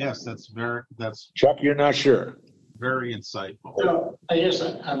 Yes, that's Chuck, you're not sure. very insightful. No, I guess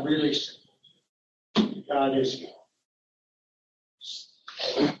I'm really, God is,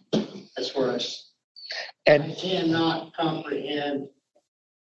 that's where I And cannot comprehend.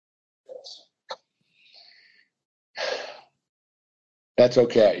 that's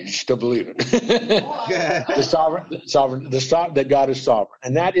okay. You still believe it. That God is sovereign.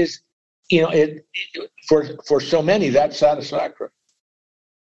 And that is, for so many, that's satisfactory.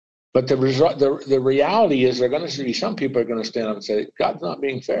 But the result, the reality is, they're going to see, some people are going to stand up and say, God's not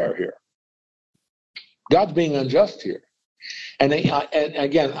being fair here. God's being unjust here. And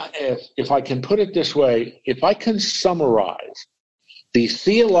again, if I can put it this way, if I can summarize the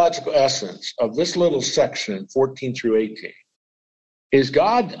theological essence of this little section, 14 through 18, is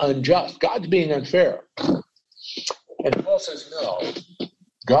God unjust? God's being unfair. And Paul says, no.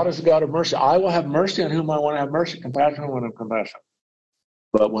 God is a God of mercy. I will have mercy on whom I want to have mercy, compassion on whom I want to have compassion.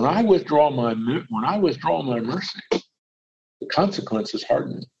 But when I withdraw my mercy, the consequences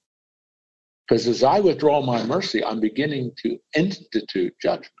harden me. Because as I withdraw my mercy, I'm beginning to institute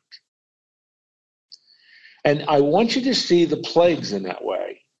judgment. And I want you to see the plagues in that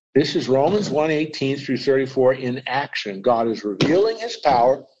way. This is Romans 1:18 through 34 in action. God is revealing his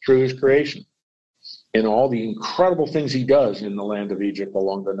power through his creation in all the incredible things he does in the land of Egypt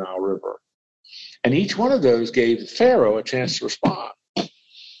along the Nile River. And each one of those gave Pharaoh a chance to respond.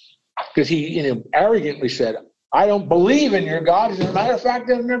 Because he arrogantly said, I don't believe in your God. As a matter of fact,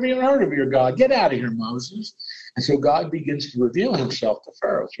 I've never even heard of your God. Get out of here, Moses. And so God begins to reveal himself to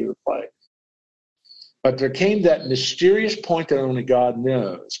Pharaoh through the plague. But there came that mysterious point that only God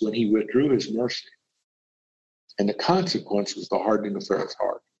knows when he withdrew his mercy. And the consequence was the hardening of Pharaoh's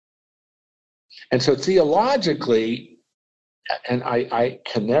heart. And so theologically, and I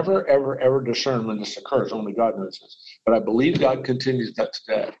can never, ever, ever discern when this occurs. Only God knows this. But I believe God continues that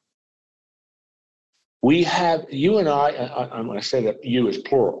today. We have, you and I'm going to say that you is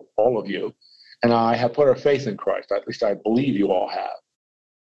plural, all of you, and I have put our faith in Christ. At least I believe you all have.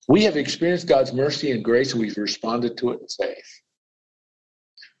 We have experienced God's mercy and grace, and we've responded to it in faith.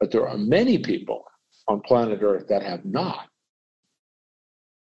 But there are many people on planet Earth that have not.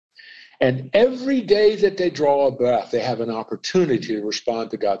 And every day that they draw a breath, they have an opportunity to respond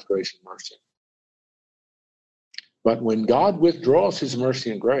to God's grace and mercy. But when God withdraws his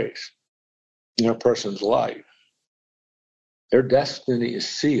mercy and grace in a person's life, their destiny is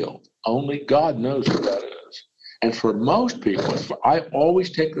sealed. Only God knows what that is. And for most people, I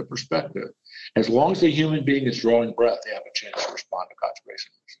always take the perspective, as long as the human being is drawing breath, they have a chance to respond to God's grace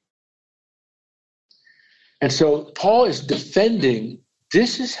and mercy. And so Paul is defending,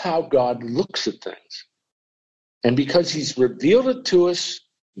 this is how God looks at things. And because he's revealed it to us,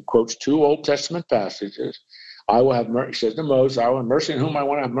 he quotes two Old Testament passages, I will have mercy, he says to Moses, I will have mercy on whom I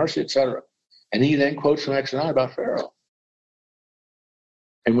want to have mercy, etc. And he then quotes from Exodus 9 about Pharaoh.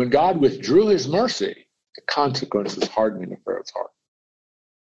 And when God withdrew his mercy, the consequence was hardening of Pharaoh's heart.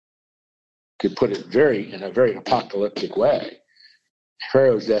 You could put it in a very apocalyptic way.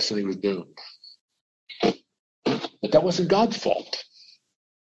 Pharaoh's destiny was doomed. But that wasn't God's fault.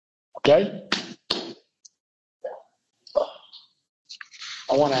 Okay?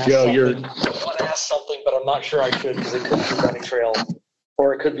 I want to ask something, but I'm not sure I should because it could be Bunny Trail,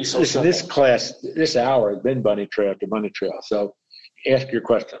 or it could be so Listen, this class, this hour has been Bunny Trail after Bunny Trail. So ask your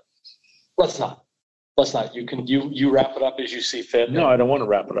question. Let's not. You wrap it up as you see fit. No, I don't want to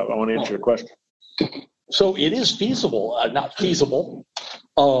wrap it up. I want to answer your question. So it is feasible, not feasible.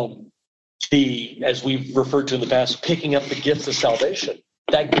 As we've referred to in the past, picking up the gift of salvation.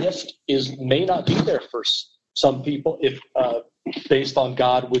 That gift may not be there for some people if based on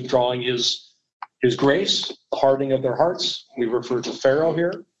God withdrawing his grace, the hardening of their hearts. We refer to Pharaoh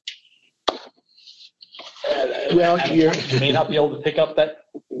here. Well, you may not be able to pick up that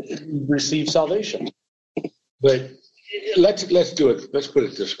receive salvation. But let's do it. Let's put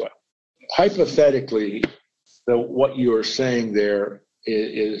it this way. Hypothetically, what you are saying there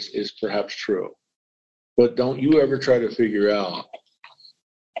is perhaps true. But don't you ever try to figure out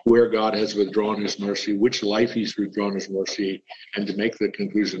where God has withdrawn his mercy, which life he's withdrawn his mercy, and to make the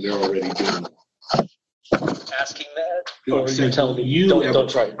conclusion they're already doomed. Asking that? Or you're telling me don't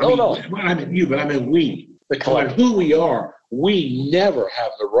try. No. I mean you, but I mean we. No matter who we are, we never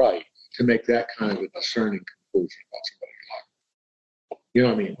have the right to make that kind of a discerning conclusion about somebody's life. You know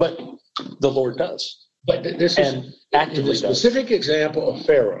what I mean? But the Lord does. But this is the specific example of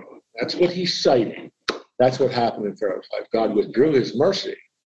Pharaoh. That's what he's citing. That's what happened in Pharaoh's life. God withdrew his mercy,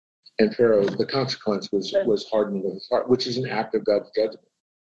 and Pharaoh, the consequence was hardening of his heart, which is an act of God's judgment.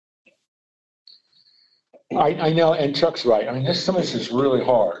 I know, and Chuck's right. I mean, some of this is really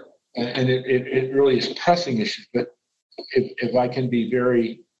hard, and it really is pressing issues. But if I can be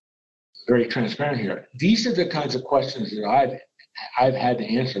very, very transparent here, these are the kinds of questions that I've had to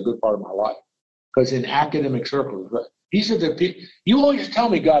answer a good part of my life. Because in academic circles, these are the people. You always tell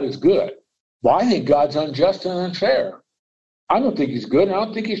me God is good. Well, I think God's unjust and unfair. I don't think he's good. I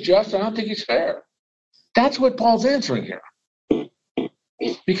don't think he's just. I don't think he's fair. That's what Paul's answering here.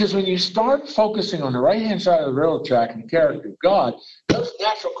 Because when you start focusing on the right-hand side of the railroad track and the character of God, those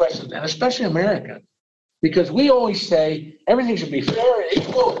natural questions, and especially American, because we always say everything should be fair and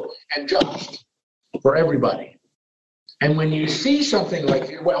equal and just for everybody. And when you see something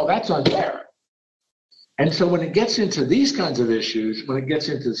like, well, that's unfair. And so when it gets into these kinds of issues, when it gets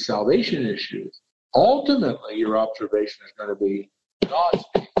into the salvation issues, ultimately your observation is going to be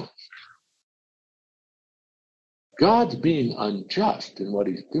God's being unjust in what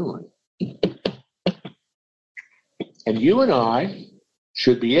he's doing. And you and I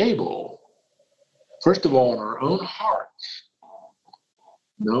should be able, first of all, in our own hearts,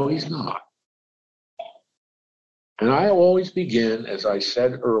 no, he's not. And I always begin, as I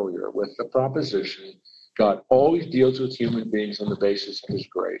said earlier, with the proposition, God always deals with human beings on the basis of his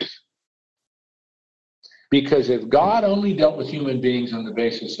grace. Because if God only dealt with human beings on the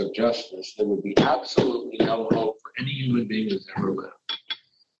basis of justice, there would be absolutely no hope for any human being who's ever lived.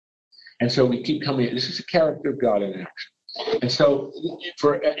 And so we keep coming, this is the character of God in action. And so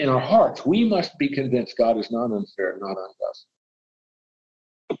in our hearts, we must be convinced God is not unfair, not unjust.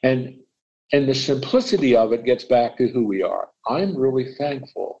 And the simplicity of it gets back to who we are. I'm really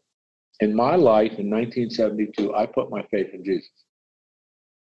thankful. In my life in 1972, I put my faith in Jesus.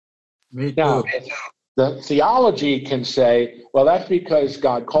 Me too. Now, the theology can say, well, that's because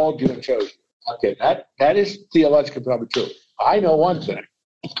God called you and chose you. Okay, that is theologically probably true. I know one thing.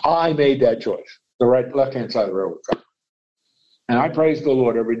 I made that choice, the left-hand side of the railroad track. And I praise the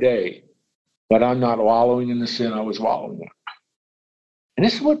Lord every day, but I'm not wallowing in the sin I was wallowing in. And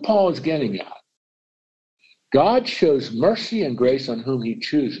this is what Paul is getting at. God shows mercy and grace on whom he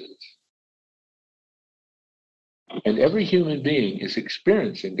chooses. And every human being is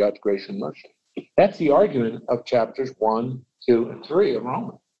experiencing God's grace and mercy. That's the argument of chapters 1, 2, and 3 of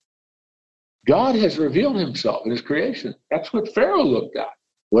Romans. God has revealed himself in his creation. That's what Pharaoh looked at.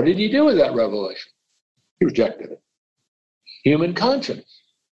 What did he do with that revelation? He rejected it. Human conscience,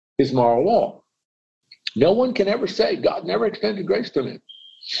 his moral law. No one can ever say God never extended grace to me.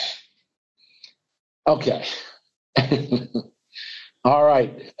 Okay. All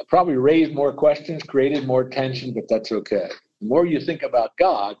right. I probably raised more questions, created more tension, but that's okay. The more you think about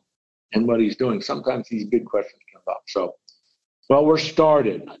God and what he's doing, sometimes these big questions come up. So, well, we're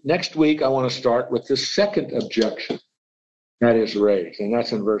started. Next week, I want to start with the second objection that is raised, and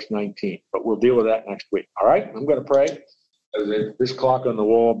that's in verse 19. But we'll deal with that next week. All right? I'm going to pray. This clock on the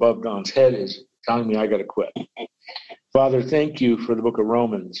wall above Don's head is telling me I got to quit. Father, thank you for the book of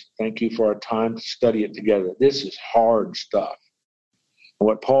Romans. Thank you for our time to study it together. This is hard stuff. And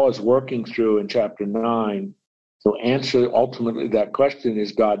what Paul is working through in chapter 9 to answer ultimately that question,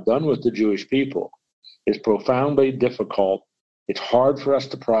 is God done with the Jewish people, is profoundly difficult. It's hard for us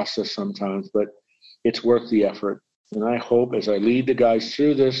to process sometimes, but it's worth the effort. And I hope as I lead the guys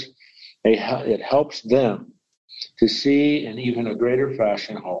through this, it helps them to see in even a greater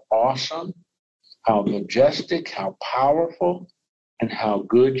fashion how awesome, how majestic, how powerful, and how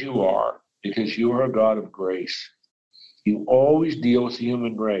good you are, because you are a God of grace. You always deal with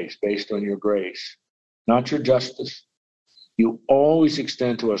human race based on your grace, not your justice. You always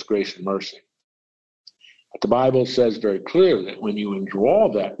extend to us grace and mercy. But the Bible says very clearly that when you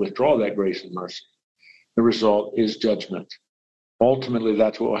withdraw that grace and mercy, the result is judgment. Ultimately,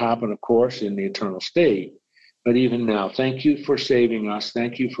 that's what will happen, of course, in the eternal state. But even now, thank you for saving us.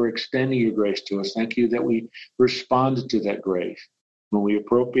 Thank you for extending your grace to us. Thank you that we responded to that grace when we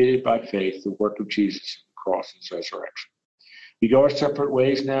appropriated by faith the work of Jesus on the cross and his resurrection. We go our separate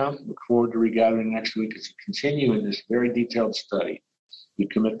ways now. Look forward to regathering next week as we continue in this very detailed study. We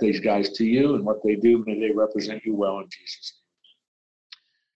commit these guys to you, and what they do, may they represent you well in Jesus' name.